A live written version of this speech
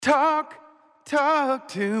Talk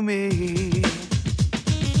to me.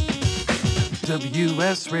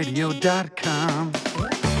 WSRadio.com.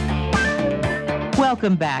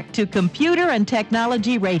 Welcome back to Computer and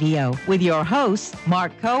Technology Radio with your hosts,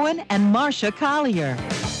 Mark Cohen and Marcia Collier.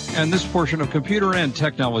 And this portion of Computer and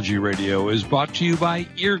Technology Radio is brought to you by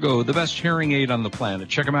Eargo, the best hearing aid on the planet.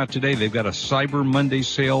 Check them out today. They've got a Cyber Monday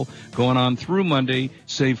sale going on through Monday.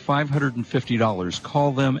 Save $550.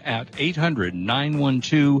 Call them at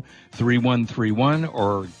 800-912-3131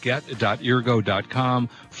 or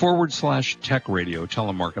get.eargo.com/tech radio. Tell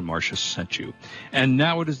them Mark and Marcia sent you. And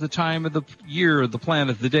now it is the time of the year, the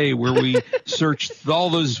planet, the day where we search all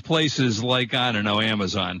those places like, I don't know,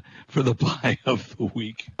 Amazon for the buy of the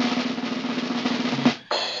week.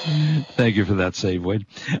 Thank you for that save, Wade.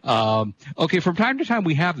 Okay, from time to time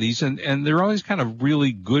we have these, and they're always kind of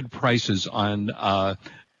really good prices on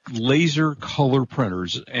laser color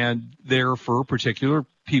printers, and they're for particular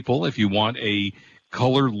people. If you want a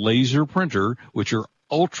color laser printer, which are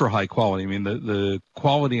ultra high quality, I mean, the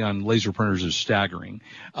quality on laser printers is staggering.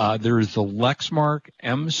 There is the Lexmark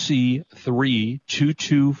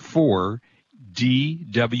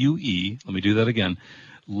MC3224DWE. Let me do that again.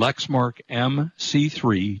 Lexmark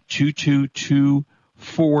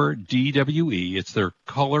MC3224DWE. It's their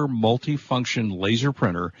color multifunction laser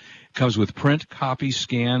printer. It comes with print, copy,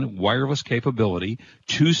 scan, wireless capability,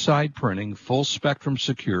 two-side printing, full spectrum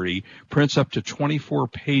security, prints up to 24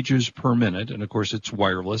 pages per minute, and of course it's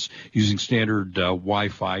wireless using standard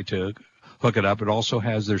Wi-Fi to hook it up. It also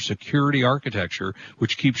has their security architecture,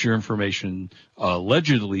 which keeps your information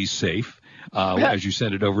allegedly safe. As you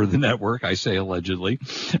send it over the network, I say allegedly.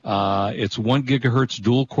 It's 1 gigahertz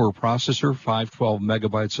dual core processor, 512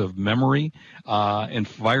 megabytes of memory,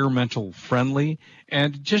 environmental friendly,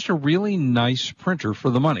 and just a really nice printer for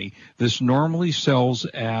the money. This normally sells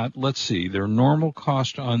at, let's see, their normal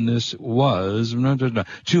cost on this was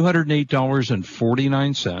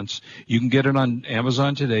 $208.49. You can get it on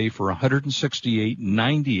Amazon today for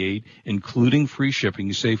 $168.98, including free shipping.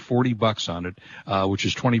 You save $40 on it, which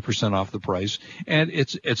is 20% off the price. And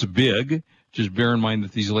it's big. Just bear in mind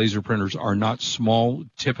that these laser printers are not small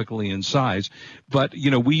typically in size. But,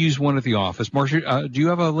 you know, we use one at the office. Marcia, do you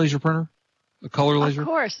have a laser printer? A color laser? Of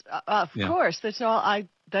course. That's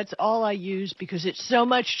all I use because it's so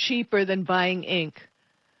much cheaper than buying ink.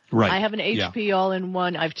 Right. I have an HP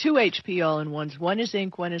all-in-one. I have two HP all-in-ones. One is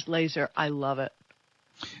ink, one is laser. I love it.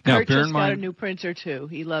 Now, Kurt bear just in got mind, a new printer, too.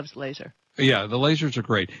 He loves laser. Yeah, the lasers are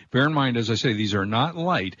great. Bear in mind, as I say, these are not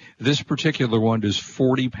light. This particular one is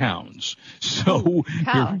 40 pounds. So,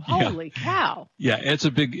 Holy cow. Yeah, it's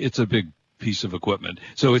a big piece of equipment.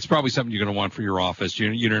 So it's probably something you're going to want for your office.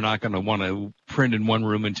 You're not going to want to print in one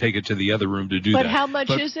room and take it to the other room to do that. But how much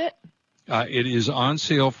is it? It is on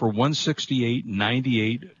sale for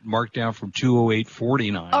 $168.98, marked down from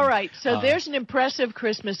 $208.49. All right, so there's an impressive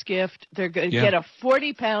Christmas gift. They're going to get a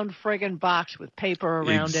 40-pound friggin' box with paper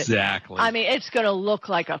around it. Exactly. I mean, it's going to look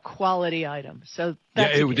like a quality item. So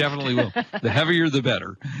that's it definitely will. The heavier, the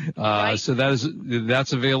better. Right. So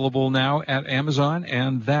that's available now at Amazon,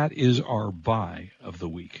 and that is our buy of the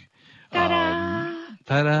week. Ta-da!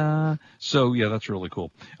 Ta-da! So yeah, that's really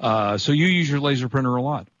cool. So you use your laser printer a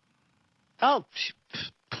lot? Oh,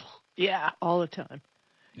 yeah, all the time.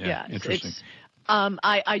 Yeah, interesting.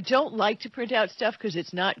 I don't like to print out stuff because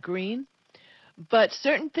it's not green, but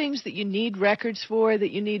certain things that you need records for, that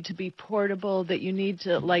you need to be portable, that you need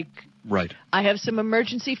to, like, right. I have some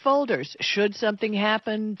emergency folders. Should something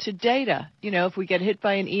happen to data, if we get hit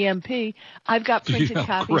by an EMP, I've got printed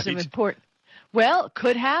copies of important. Well, it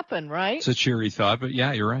could happen, right? It's a cheery thought, but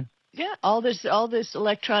yeah, you're right. Yeah, all this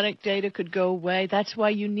electronic data could go away. That's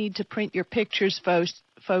why you need to print your pictures, folks,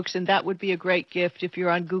 and that would be a great gift if you're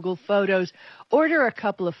on Google Photos. Order a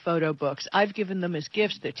couple of photo books. I've given them as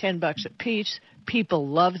gifts. They're $10 a piece. People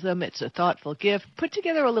love them. It's a thoughtful gift. Put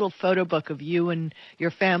together a little photo book of you and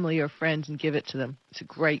your family or friends and give it to them. It's a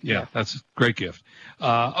great gift. Yeah, that's a great gift.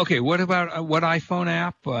 Okay, what about what iPhone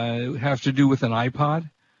app have to do with an iPod?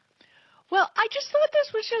 Well, I just thought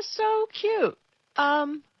this was just so cute.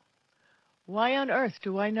 Why on earth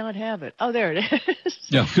do I not have it? Oh, there it is.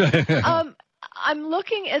 Yeah. I'm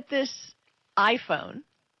looking at this iPhone,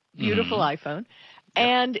 beautiful iPhone,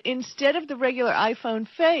 and instead of the regular iPhone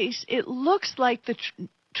face, it looks like the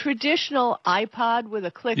traditional iPod with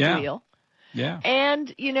a click wheel. Yeah.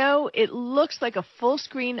 And, it looks like a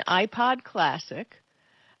full-screen iPod Classic,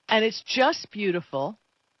 and it's just beautiful.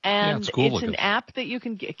 And it's an app that you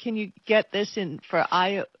can get. Can you get this in for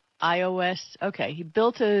iOS? Okay, he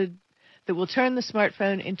built that will turn the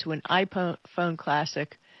smartphone into an iPhone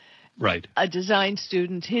Classic. Right. a design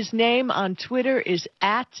student. His name on Twitter is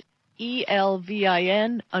at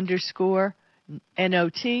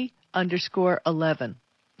ELVIN_NOT_11.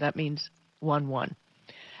 That means 11.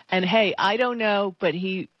 And hey, I don't know, but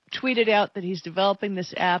he tweeted out that he's developing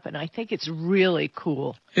this app, and I think it's really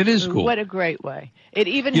cool. It is cool. What a great way. It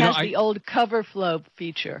even has the old cover flow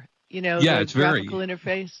feature, the it's graphical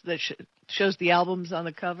interface that shows the albums on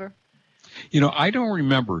the cover. I don't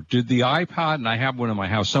remember. Did the iPod, and I have one in my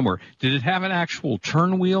house somewhere, did it have an actual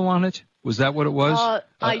turn wheel on it? Was that what it was?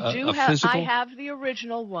 I physical? I have the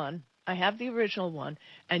original one.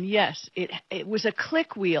 And yes, it was a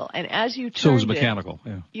click wheel, and as you turned so it was mechanical.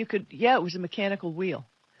 You could, it was a mechanical wheel.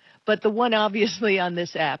 But the one obviously on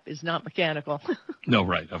this app is not mechanical. No,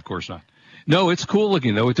 right, of course not. No, it's cool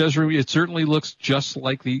looking though. It does. It certainly looks just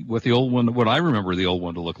like the old one. What I remember the old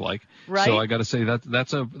one to look like. Right. So I got to say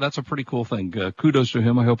that's a pretty cool thing. Kudos to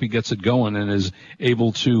him. I hope he gets it going and is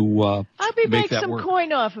able to. I'll make make that some work.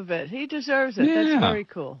 Coin off of it. He deserves it. Yeah. That's very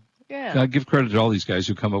cool. Yeah. I give credit to all these guys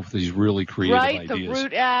who come up with these really creative ideas. Right, the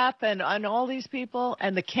Root app and all these people,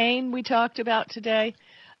 and the cane we talked about today.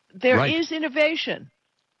 There is innovation.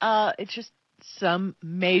 It's just some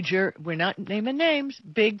major, we're not naming names,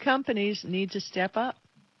 big companies need to step up.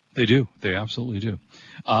 They do. They absolutely do.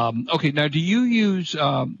 Okay, now do you use what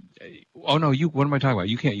am I talking about?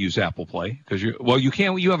 You can't use Apple Play because you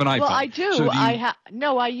can. You have an iPhone. Well, I do. So I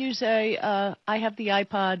use I have the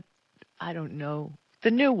iPod, I don't know,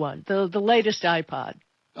 the new one, the latest iPod.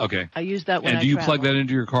 Okay. I use that when I travel. And do you plug that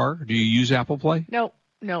into your car? Do you use Apple Play? No.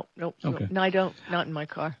 Okay. No, I don't. Not in my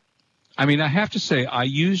car. I mean, I have to say, I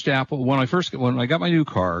used Apple when I got my new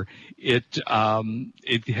car. It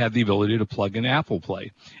had the ability to plug in Apple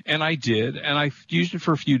Play, and I did, and I used it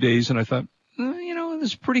for a few days, and I thought, this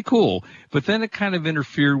is pretty cool. But then it kind of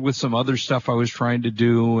interfered with some other stuff I was trying to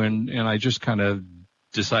do, and I just kind of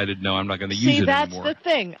decided, no, I'm not going to use it anymore. See, that's the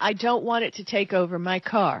thing. I don't want it to take over my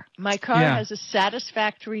car. My car has a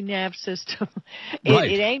satisfactory nav system.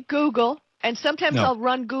 It ain't Google, and sometimes I'll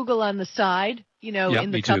run Google on the side. In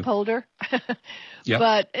the cup holder. Yep.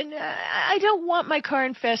 But I don't want my car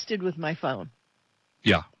infested with my phone.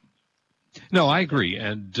 Yeah. No, I agree.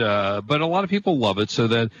 And but a lot of people love it. So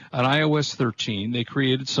that on iOS 13, they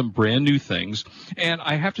created some brand new things. And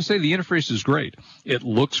I have to say the interface is great. It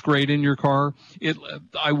looks great in your car.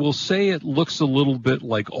 I will say it looks a little bit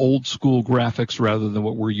like old school graphics rather than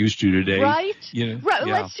what we're used to today. Right? Right. Yeah.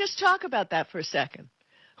 Let's just talk about that for a second.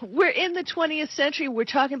 We're in the 20th century. We're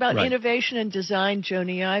talking about innovation and design.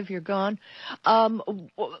 Joni Ive, you're gone.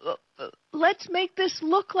 Let's make this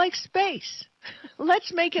look like space.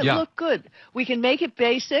 Let's make it look good. We can make it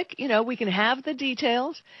basic. We can have the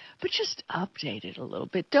details, but just update it a little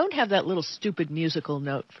bit. Don't have that little stupid musical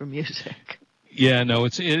note for music. Yeah, no,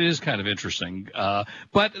 it is kind of interesting.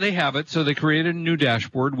 But they have it. So they created a new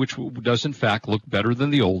dashboard, which does, in fact, look better than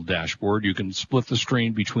the old dashboard. You can split the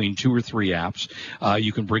screen between 2 or 3 apps.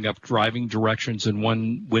 You can bring up driving directions in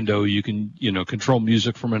one window. You can, control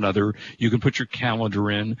music from another. You can put your calendar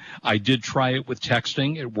in. I did try it with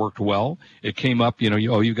texting. It worked well. It came up,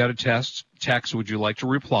 you got a text, would you like to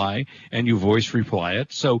reply? And you voice reply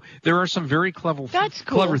it. So there are some very clever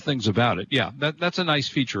things about it. Yeah, that's a nice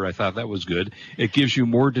feature. I thought that was good. It gives you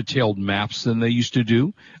more detailed maps than they used to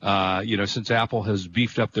do. Since Apple has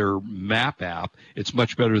beefed up their map app, it's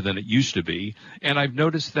much better than it used to be. And I've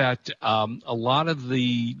noticed that a lot of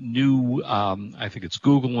the new, I think it's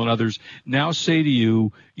Google and others, now say to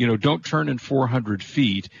you, don't turn in 400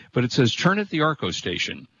 feet, but it says turn at the Arco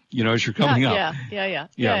station. As you're coming up. Yeah.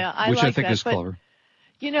 Which I think that, is clever.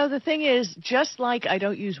 The thing is, just like I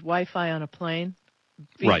don't use Wi-Fi on a plane,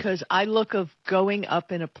 because I look of going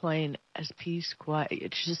up in a plane as peace, quiet.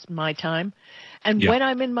 It's just my time. And when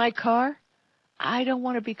I'm in my car, I don't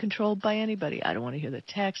want to be controlled by anybody. I don't want to hear the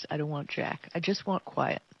text. I don't want Jack. I just want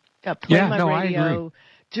quiet. Play my radio,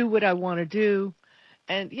 do what I want to do.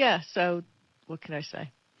 And, so what can I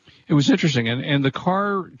say? It was interesting, and the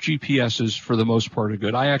car GPSs for the most part are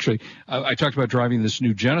good. I talked about driving this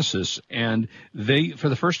new Genesis, and for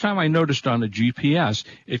the first time I noticed on a GPS,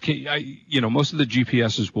 most of the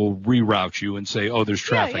GPSs will reroute you and say, oh, there's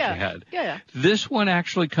traffic ahead. Yeah. This one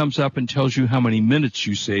actually comes up and tells you how many minutes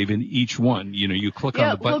you save in each one. You click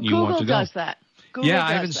on the button you want to go. Google does that.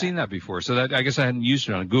 I haven't seen that before, so I guess I hadn't used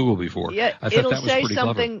it on Google before. Yeah, I thought that was say pretty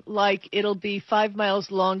something clever. Like it'll be 5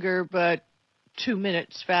 miles longer, but 2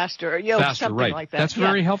 minutes faster, something like that. That's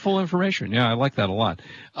very helpful information. Yeah, I like that a lot.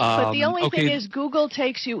 But the only thing is Google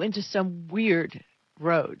takes you into some weird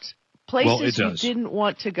roads, places you didn't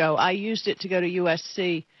want to go. I used it to go to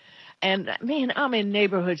USC, And man, I'm in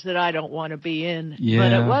neighborhoods that I don't want to be in, Yeah,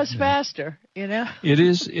 but it was yeah. faster, you know. It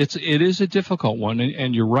is a difficult one,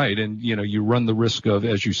 and you're right. And you run the risk of,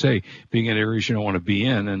 as you say, being in areas you don't want to be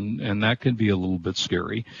in, and that can be a little bit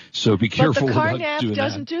scary. So be careful But the car about nav doing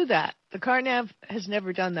doesn't that. do that. The car nav has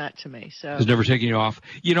never done that to me. So Has never taken you off.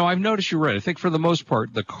 I've noticed you're right. I think for the most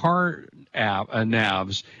part, the car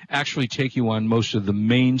navs actually take you on most of the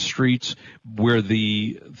main streets where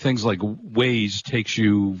the things like Waze takes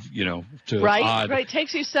you, to odd. right.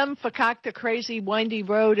 Takes you some fakakta crazy windy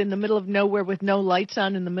road in the middle of nowhere with no lights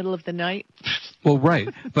on in the middle of the night. Well, right.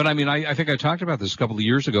 But I mean, I think I talked about this a couple of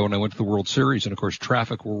years ago when I went to the World Series, and of course,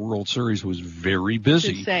 traffic for World Series was very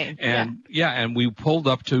busy. Insane. And and we pulled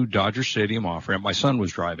up to Dodger Stadium off ramp. My son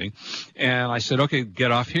was driving, and I said, "Okay, get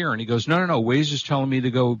off here." And he goes, "No. Waze is telling me to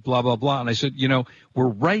go blah blah blah." And I said, "We're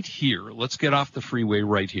right here. Let's get off the freeway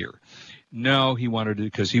right here." No, he wanted to,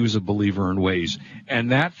 because he was a believer in Waze.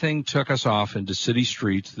 And that thing took us off into city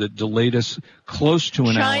streets that delayed us close to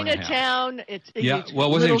an hour and a half. Chinatown, it's it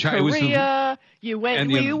wasn't in China. It was Korea. You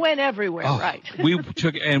went everywhere, right? we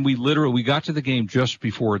got to the game just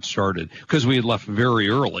before it started because we had left very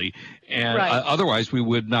early, and otherwise we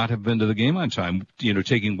would not have been to the game on time.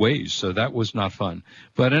 Taking Waze, so that was not fun.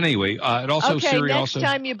 But anyway, it also next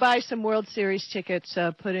time you buy some World Series tickets,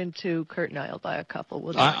 put into Kurt and I'll buy a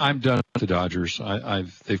couple. I'm done with the Dodgers.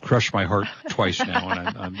 They've crushed my heart twice now,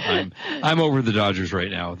 and I'm over the Dodgers right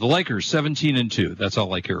now. The Lakers 17-2. That's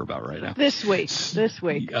all I care about right now. This week. They've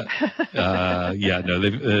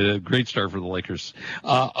great start for the Lakers.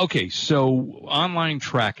 Okay, so online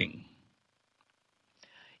tracking.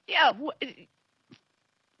 Yeah,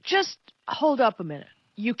 just hold up a minute.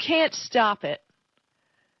 You can't stop it.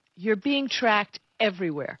 You're being tracked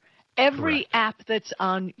everywhere. Every app that's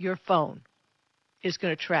on your phone is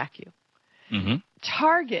going to track you. Mm-hmm.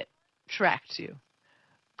 Target tracks you.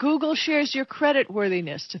 Google shares your credit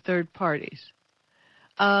worthiness to third parties.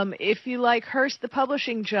 If you like Hearst, the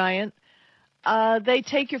publishing giant, they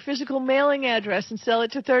take your physical mailing address and sell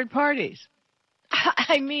it to third parties.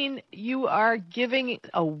 I mean, you are giving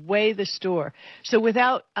away the store. So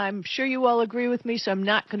I'm sure you all agree with me, so I'm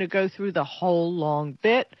not going to go through the whole long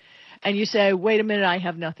bit. And you say, wait a minute, I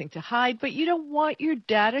have nothing to hide. But you don't want your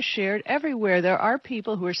data shared everywhere. There are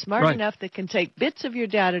people who are smart enough that can take bits of your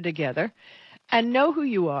data together and know who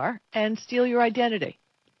you are and steal your identity.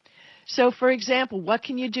 So, for example, what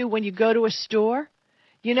can you do when you go to a store?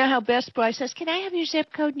 You know how Best Buy says, can I have your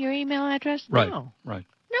zip code and your email address? No. Right.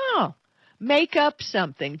 No. Make up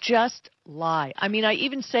something. Just lie. I mean, I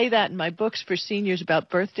even say that in my books for seniors about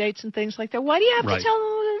birth dates and things like that. Why do you have to tell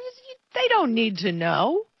them? They don't need to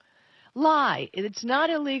know. Lie. It's not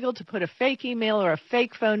illegal to put a fake email or a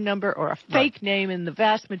fake phone number or a fake name in the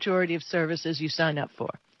vast majority of services you sign up for.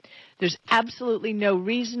 There's absolutely no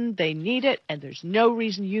reason they need it, and there's no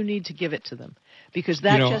reason you need to give it to them, because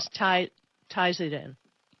that just ties it in.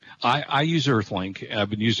 I use Earthlink. I've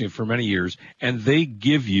been using it for many years, and they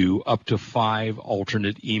give you up to 5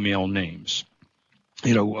 alternate email names,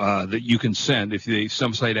 that you can send. If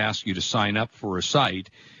some site asks you to sign up for a site,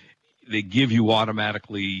 they give you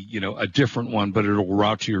automatically, a different one, but it'll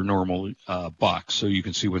route to your normal box so you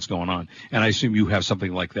can see what's going on. And I assume you have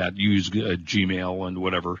something like that. You use Gmail and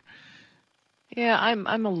whatever. Yeah,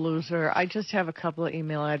 I'm a loser. I just have a couple of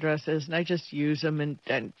email addresses, and I just use them, and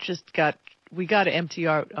we got to empty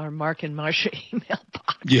our Mark and Marsha email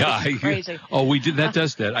box. Yeah, it's crazy. We did. That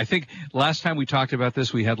does that. I think last time we talked about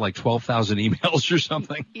this, we had like 12,000 emails or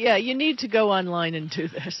something. Yeah, you need to go online and do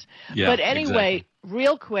this. Yeah, but anyway,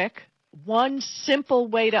 real quick, one simple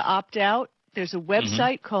way to opt out. There's a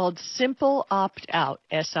website called Simple Opt Out.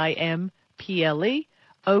 SIMPLEOPTOUT.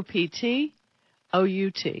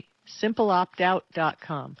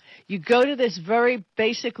 SimpleOptOut.com. You go to this very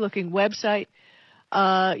basic-looking website.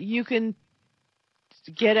 You can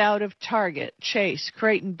get out of Target, Chase,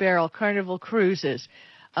 Crate and Barrel, Carnival Cruises,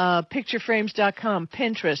 PictureFrames.com,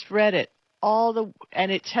 Pinterest, Reddit,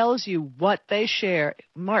 and it tells you what they share.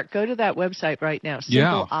 Mark, go to that website right now,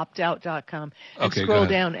 SimpleOptOut.com, and scroll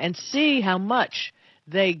down and see how much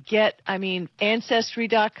they get. I mean,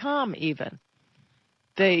 Ancestry.com even.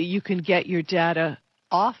 You can get your data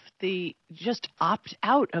off just opt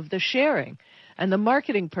out of the sharing and the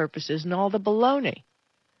marketing purposes and all the baloney.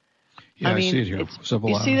 Yeah, I see it here.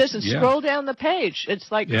 You see this and scroll down the page.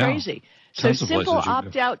 It's like crazy. So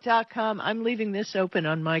SimpleOptOut.com, I'm leaving this open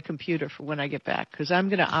on my computer for when I get back, because I'm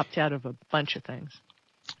going to opt out of a bunch of things.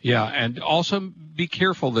 Yeah, and also be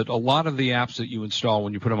careful that a lot of the apps that you install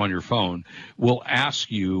when you put them on your phone will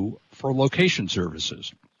ask you for location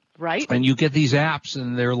services. Right. And you get these apps,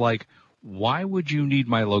 and they're like, why would you need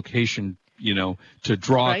my location to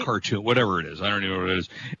draw Right. a cartoon, whatever it is. I don't even know what it is.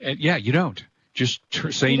 And yeah, you don't. Just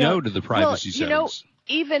say no to the privacy settings.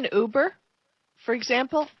 Even Uber, for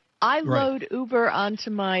example, I Right. load Uber onto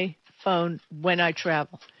my phone when I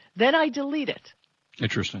travel. Then I delete it.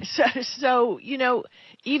 Interesting. So,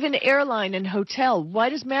 even airline and hotel, why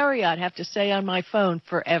does Marriott have to say on my phone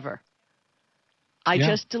forever? I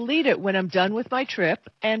just delete it when I'm done with my trip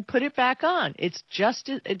and put it back on. It's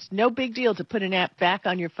no big deal to put an app back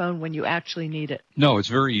on your phone when you actually need it. No, it's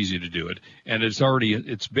very easy to do it. And it's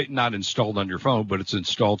not installed on your phone, but it's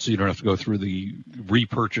installed so you don't have to go through the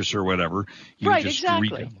repurchase or whatever. You Right, just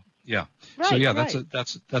exactly. Yeah. Right, So yeah, right.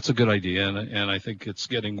 that's a good idea, and I think it's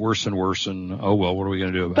getting worse and worse. And oh well, what are we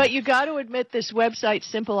going to do about But it? you got to admit, this website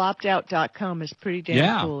simpleoptout.com is pretty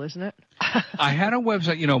damn cool, isn't it? I had a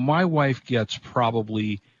website. My wife gets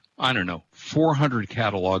probably 400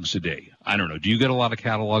 catalogs a day. I don't know. Do you get a lot of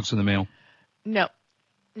catalogs in the mail? No,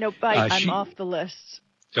 I'm off the list.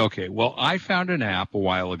 Okay. Well, I found an app a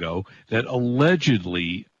while ago that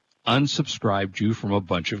allegedly unsubscribed you from a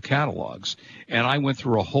bunch of catalogs. And I went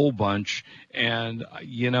through a whole bunch, and,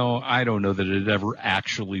 I don't know that it ever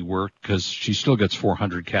actually worked because she still gets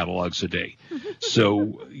 400 catalogs a day.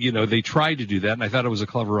 So, they tried to do that, and I thought it was a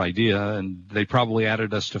clever idea, and they probably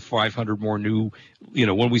added us to 500 more new,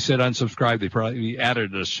 when we said unsubscribe, they probably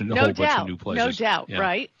added us to a whole bunch of new places. No doubt, yeah.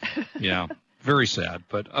 Right? Yeah. Very sad,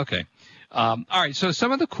 but okay. All right, so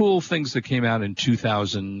some of the cool things that came out in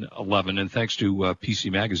 2011, and thanks to PC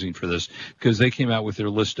Magazine for this, because they came out with their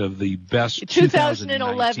list of the best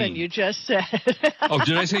 2011, you just said. Oh,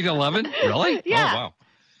 did I say 11? Really? Yeah. Oh, wow.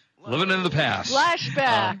 Living in the past.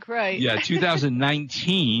 Flashback, right. Yeah,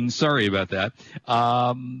 2019. Sorry about that.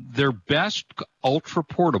 Their best ultra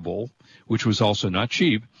portable, which was also not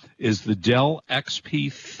cheap, is the Dell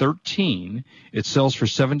XP13. It sells for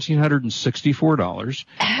 $1,764.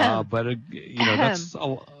 But that's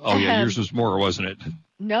yours was more, wasn't it?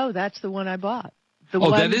 No, that's the one I bought. The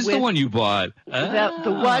one you bought. The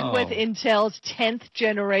one with Intel's 10th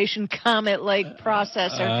generation Comet Lake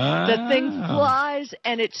processor. The thing flies,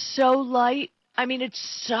 and it's so light. I mean, it's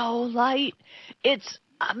so light. It's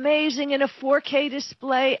amazing in a 4K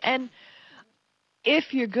display. And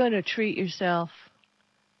if you're going to treat yourself,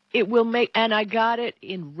 it will make, and I got it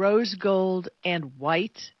in rose gold and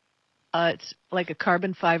white. It's like a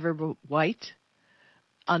carbon fiber white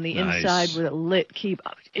on the inside with a lit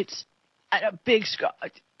keyboard. It's at a big screen,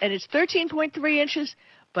 and it's 13.3 inches,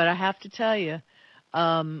 but I have to tell you,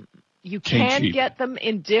 you can get them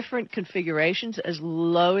in different configurations as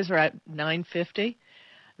low as at $950.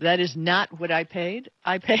 That is not what I paid.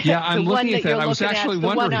 I paid I'm the one looking that at that. you're I was looking actually at. The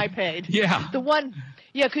wondering. one I paid. Yeah. The one.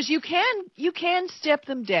 Yeah, because you can step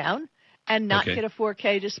them down and not get a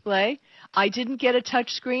 4K display. I didn't get a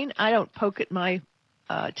touch screen. I don't poke at my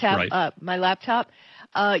my laptop.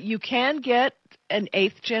 You can get an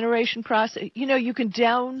 8th generation processor. You can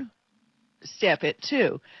down step it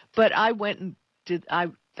too. But I went and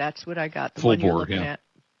that's what I got. The Full one you're board, looking yeah. at.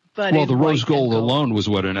 But well, the white rose gold and alone was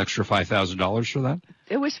what, an extra $5,000 for that?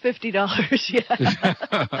 It was $50.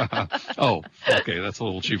 Yeah. Oh, okay. That's a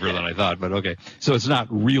little cheaper than I thought, but okay. So it's not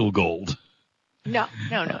real gold. No.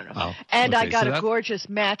 Oh, and okay. I got a gorgeous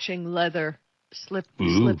matching leather slip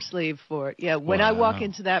sleeve for it. Yeah. When I walk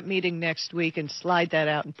into that meeting next week and slide that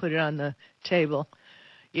out and put it on the table,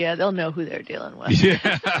 yeah, they'll know who they're dealing with.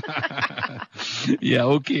 Yeah. Yeah,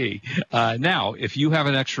 okay. Now, if you have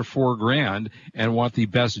an extra $4,000 and want the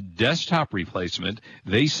best desktop replacement,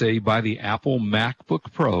 they say buy the Apple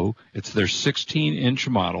MacBook Pro. It's their 16-inch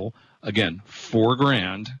model. Again,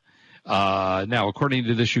 $4,000. Now, according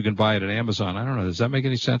to this, you can buy it at Amazon. I don't know. Does that make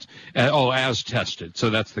any sense? As tested. So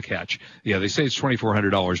that's the catch. Yeah, they say it's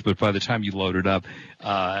 $2,400, but by the time you load it up,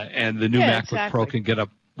 and the new MacBook Pro can get up.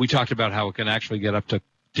 We talked about how it can actually get up to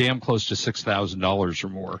damn close to $6,000 or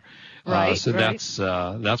more. Right. So that's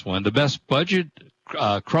one. The best budget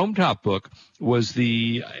Chrome top book was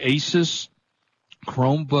the Asus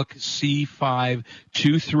Chromebook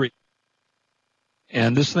C523.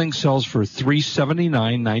 And this thing sells for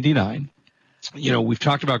 $379.99. We've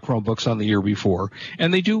talked about Chromebooks on the year before,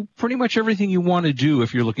 and they do pretty much everything you want to do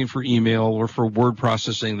if you're looking for email or for word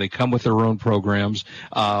processing. They come with their own programs.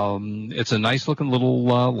 It's a nice-looking little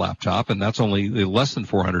laptop, and that's only less than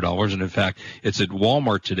 $400. And, in fact, it's at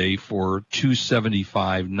Walmart today for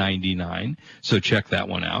 $275.99. So check that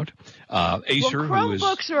one out. Acer,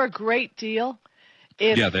 Chromebooks are a great deal.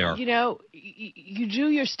 Yeah, they are. You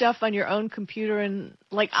do your stuff on your own computer, and,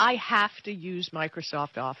 I have to use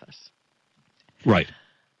Microsoft Office. Right.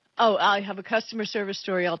 Oh, I have a customer service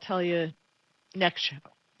story I'll tell you next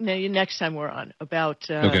time we're on about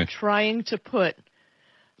trying to put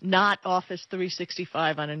not Office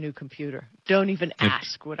 365 on a new computer. Don't even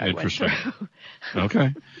ask what I went through.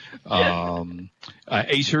 Okay.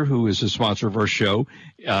 Acer, who is a sponsor of our show,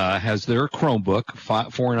 has their Chromebook,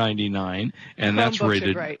 $4.99, and that's rated.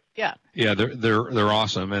 Are great. Yeah. Yeah, they're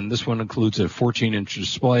awesome, and this one includes a 14-inch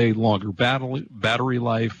display, longer battery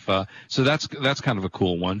life. So that's kind of a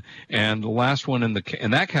cool one. And the last one in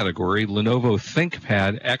that category, Lenovo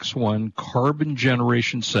ThinkPad X1 Carbon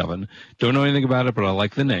Generation 7. Don't know anything about it, but I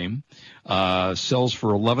like the name. Sells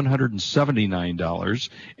for $1,179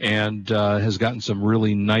 and has gotten some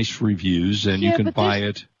really nice reviews, and you can buy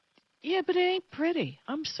it. Yeah, but it ain't pretty.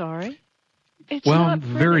 I'm sorry. It's well, not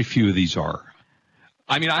pretty. Very few of these are.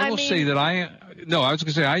 I will say that I was going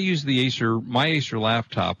to say I use my Acer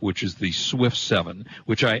laptop, which is the Swift 7,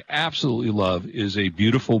 which I absolutely love, is a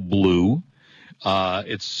beautiful blue.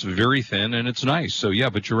 It's very thin and it's nice. So yeah,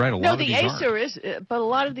 but you're right. A lot of these Acer is, but a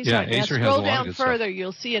lot of these aren't. Now Acer scroll down further,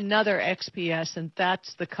 you'll see another XPS, and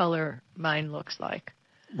that's the color mine looks like.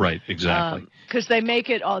 Right, exactly. Because they make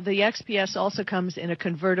it all. The XPS also comes in a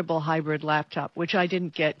convertible hybrid laptop, which I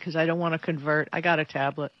didn't get because I don't want to convert. I got a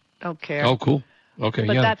tablet. Don't care. Oh, cool. Okay,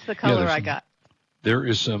 but that's the color I got. There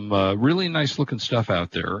is some really nice looking stuff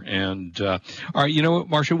out there. And all right, you know what,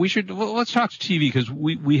 Marcia, let's talk to TV because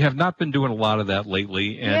we have not been doing a lot of that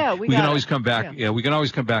lately. And we can always come back. Yeah, we can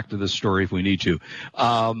always come back to this story if we need to.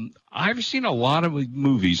 I've seen a lot of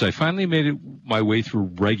movies. I finally made my way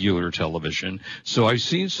through regular television, so I've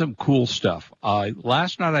seen some cool stuff.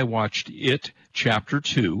 Last night I watched It Chapter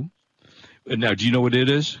 2. Now, do you know what it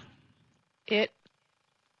is?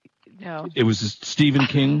 No. It was Stephen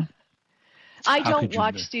King. I don't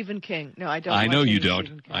watch Stephen King. No, I don't. I know you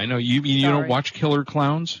don't. I know you. You don't watch Killer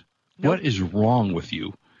Clowns. Nope. What is wrong with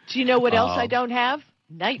you? Do you know what else I don't have?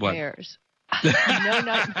 Nightmares. No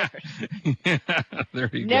nightmares. Yeah, there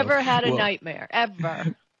you go. Never had a nightmare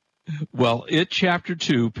ever. Well, It Chapter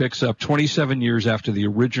 2 picks up 27 years after the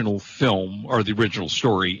original film, or the original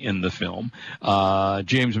story in the film.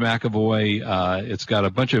 James McAvoy, it's got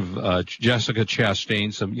a bunch of Jessica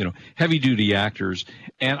Chastain, some, heavy-duty actors.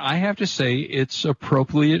 And I have to say, it's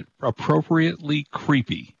appropriately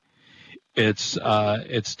creepy. It's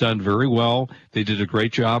done very well. They did a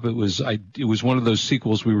great job. It was one of those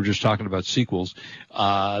sequels, we were just talking about sequels,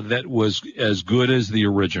 that was as good as the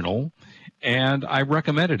original. And I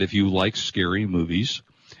recommend it if you like scary movies.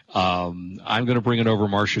 I'm going to bring it over,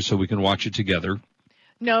 Marcia, so we can watch it together.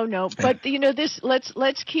 No, but this.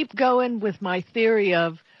 Let's keep going with my theory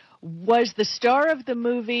of, was the star of the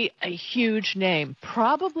movie a huge name?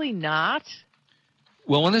 Probably not.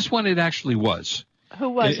 Well, in this one, it actually was. Who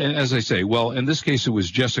was it? As I say, well, in this case, it was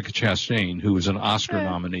Jessica Chastain, who was an Oscar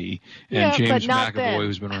nominee, and James McAvoy,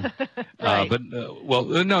 who's been around. Right.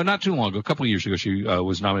 No, not too long ago. A couple of years ago, she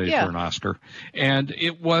was nominated for an Oscar. And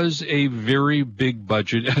it was a very big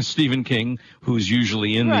budget. Stephen King, who's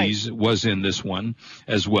usually in these, was in this one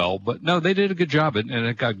as well. But no, they did a good job, and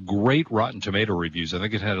it got great Rotten Tomato reviews. I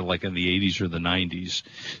think it had it like in the 80s or the 90s.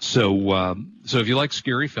 So if you like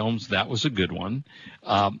scary films, that was a good one.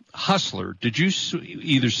 Hustler. Did you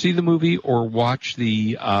either see the movie or watch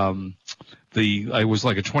it was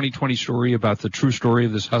like a 2020 story about the true story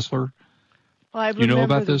of this hustler? Well, I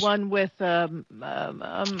remember the one with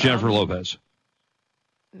Jennifer Lopez.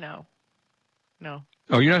 No.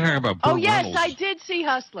 Oh, you're not talking about Burt Reynolds. I did see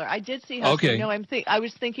Hustler. Okay. No, I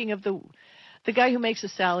was thinking of the guy who makes a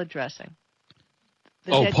salad dressing.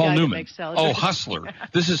 Paul Newman. Hustler.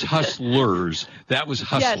 This is Hustlers. That was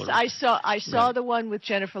Hustler. Yes, I saw the one with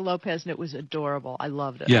Jennifer Lopez, and it was adorable. I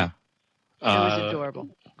loved it. Yeah. It was adorable.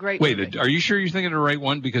 Great movie. Wait, are you sure you're thinking of the right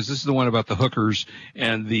one? Because this is the one about the hookers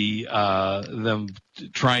and them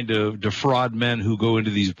trying to defraud men who go into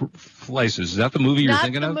these places. Is that the movie you're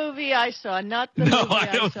thinking of? Not the movie I saw. Not the movie I saw. No, I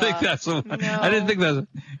don't think that's the one. No. I didn't think that's.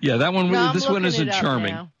 Yeah, that one. No, this one isn't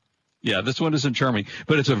charming. Now. Yeah, this one isn't charming,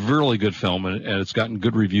 but it's a really good film, and it's gotten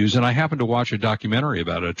good reviews. And I happened to watch a documentary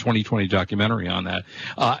about it, a 2020 documentary on that.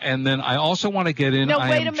 And then I also want to get in. No,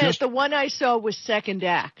 wait a minute. The one I saw was Second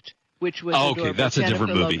Act, which was okay. That's a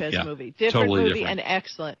different movie. Different totally movie, different.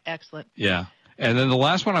 And excellent. Yeah. And then the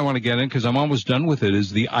last one I want to get in, because I'm almost done with it, is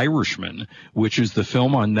The Irishman, which is the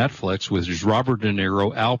film on Netflix with Robert De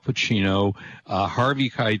Niro, Al Pacino, Harvey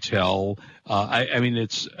Keitel.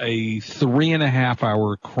 It's a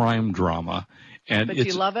 3.5-hour crime drama, and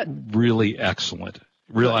you love it? Really excellent.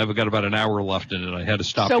 I've got about an hour left in it. I had to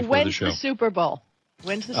stop before the show. So when's the Super Bowl?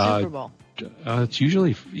 When's the Super Bowl? It's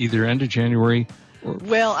usually either end of January.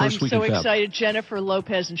 Well, I'm so excited. Jennifer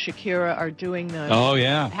Lopez and Shakira are doing the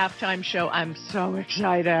halftime show. I'm so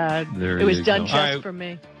excited. It was done just for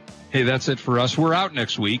me. Hey, that's it for us. We're out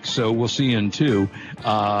next week, so we'll see you in 2.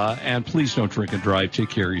 And please don't drink and drive. Take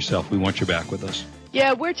care of yourself. We want you back with us.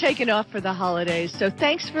 Yeah, we're taking off for the holidays, so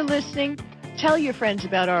thanks for listening. Tell your friends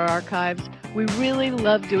about our archives. We really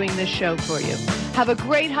love doing this show for you. Have a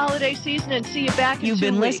great holiday season and see you back in 2 weeks. You've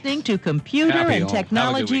been listening to Computer and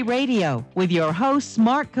Technology Radio with your hosts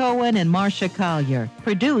Mark Cohen and Marcia Collier.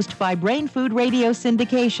 Produced by Brain Food Radio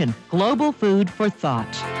Syndication. Global food for thought.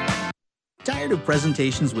 Tired of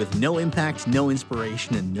presentations with no impact, no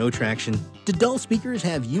inspiration, and no traction? Do dull speakers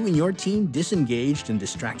have you and your team disengaged and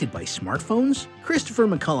distracted by smartphones? Christopher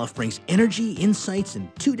McAuliffe brings energy, insights, and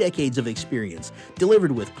 2 decades of experience,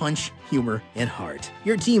 delivered with punch, humor, and heart.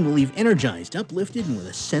 Your team will leave energized, uplifted, and with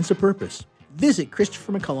a sense of purpose. Visit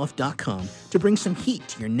ChristopherMcAuliffe.com to bring some heat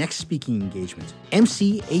to your next speaking engagement.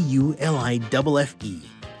 McAuliffe.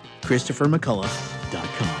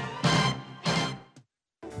 ChristopherMcAuliffe.com.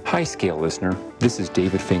 Hi, Scale listener. This is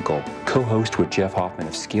David Finkel, co-host with Jeff Hoffman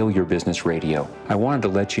of Scale Your Business Radio. I wanted to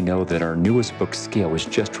let you know that our newest book, Scale, was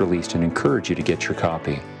just released and encourage you to get your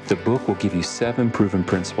copy. The book will give you 7 proven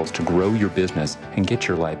principles to grow your business and get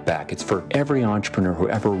your life back. It's for every entrepreneur who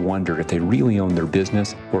ever wondered if they really own their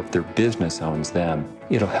business or if their business owns them.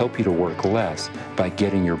 It'll help you to work less by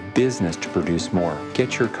getting your business to produce more.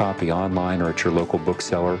 Get your copy online or at your local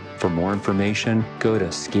bookseller. For more information, go to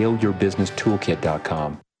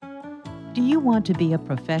scaleyourbusinesstoolkit.com. Do you want to be a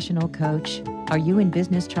professional coach? Are you in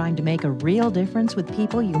business trying to make a real difference with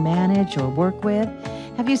people you manage or work with?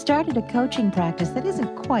 Have you started a coaching practice that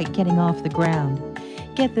isn't quite getting off the ground?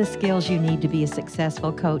 Get the skills you need to be a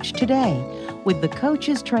successful coach today with the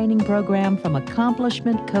Coaches Training Program from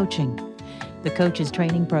Accomplishment Coaching. The Coaches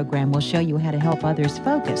Training Program will show you how to help others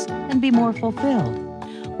focus and be more fulfilled.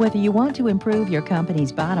 Whether you want to improve your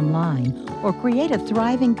company's bottom line or create a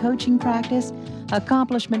thriving coaching practice,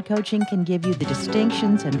 Accomplishment Coaching can give you the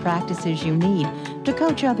distinctions and practices you need to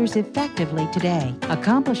coach others effectively today.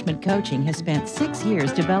 Accomplishment Coaching has spent 6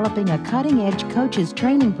 years developing a cutting-edge coaches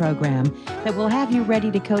training program that will have you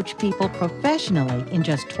ready to coach people professionally in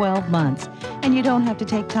just 12 months, and you don't have to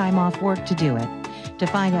take time off work to do it. To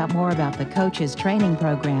find out more about the Coaches Training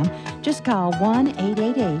Program, just call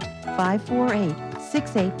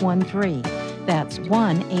 1-888-548-6813. That's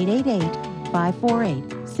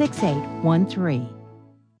 1-888-548-6813.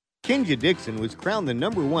 Kenja Dixon was crowned the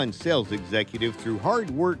 #1 sales executive through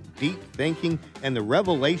hard work, deep thinking, and the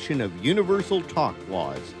revelation of universal talk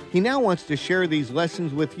laws. He now wants to share these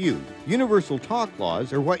lessons with you. Universal talk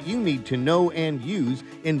laws are what you need to know and use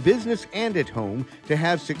in business and at home to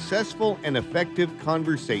have successful and effective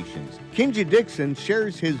conversations. Kenja Dixon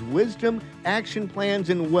shares his wisdom, action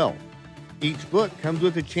plans, and wealth. Each book comes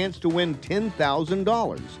with a chance to win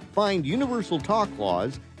 $10,000. Find Universal Talk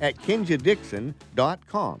Laws at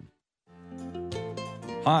KenjaDixon.com.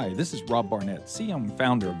 Hi, this is Rob Barnett, CEO and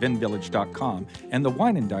founder of VinVillage.com and the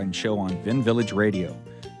Wine and Dine Show on VinVillage Radio.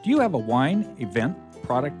 Do you have a wine, event,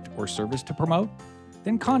 product, or service to promote?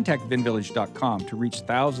 Then contact VinVillage.com to reach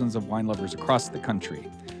thousands of wine lovers across the country.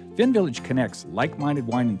 VinVillage connects like-minded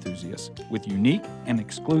wine enthusiasts with unique and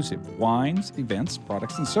exclusive wines, events,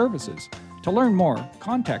 products, and services. To learn more,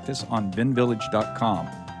 contact us on VinVillage.com.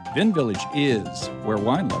 VinVillage is where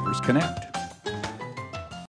wine lovers connect.